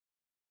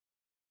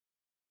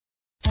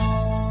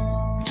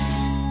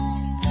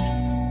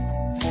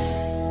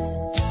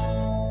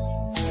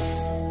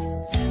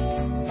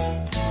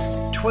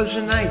was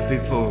the night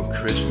before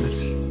Christmas,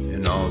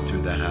 and all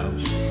through the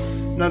house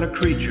not a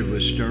creature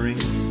was stirring,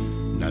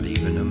 not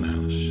even a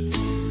mouse.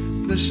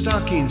 The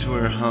stockings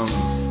were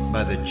hung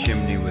by the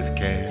chimney with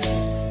care,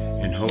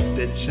 in hope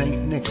that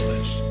St.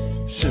 Nicholas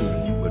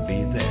soon would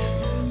be there.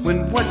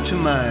 When what to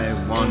my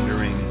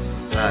wandering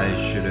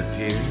eyes should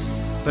appear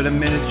but a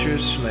miniature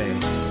sleigh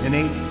and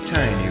 8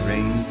 tiny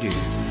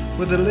reindeer,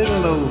 with a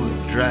little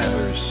old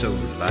driver so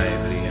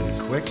lively and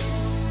quick,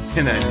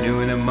 and I knew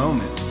in a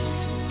moment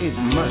it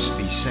must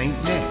be St.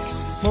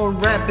 Nick. More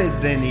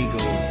rapid than eagle,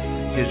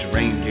 his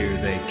reindeer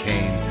they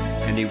came,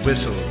 and he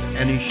whistled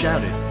and he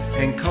shouted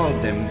and called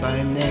them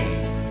by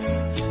name.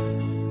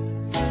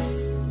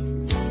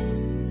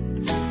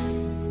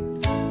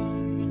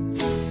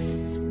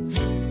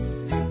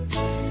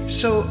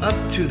 So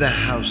up to the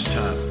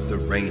housetop the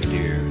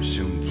reindeer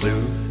soon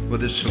flew,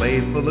 with a sleigh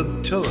full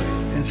of toys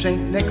and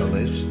St.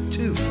 Nicholas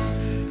too.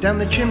 Down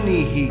the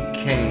chimney he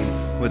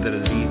came with a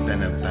leap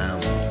and a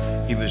bound.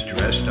 He was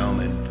dressed all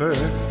in fur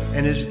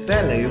and his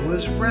belly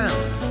was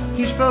round.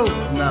 He spoke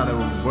not a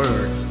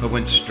word but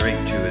went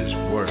straight to his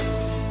work,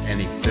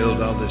 and he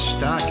filled all the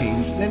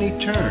stockings. Then he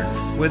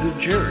turned with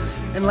a jerk,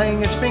 and laying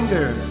his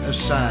finger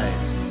aside,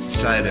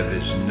 side of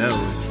his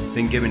nose,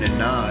 then giving a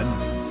nod,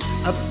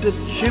 up the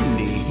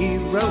chimney he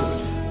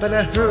rose. But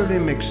I heard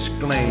him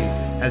exclaim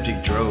as he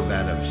drove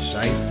out of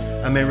sight,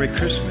 a Merry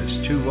Christmas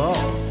to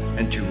all,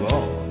 and to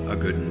all a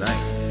good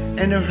night.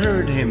 And I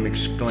heard him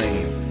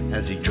exclaim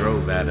as he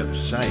drove out of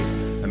sight,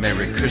 a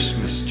Merry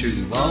Christmas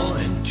to all,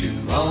 and to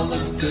all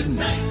a good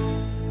night.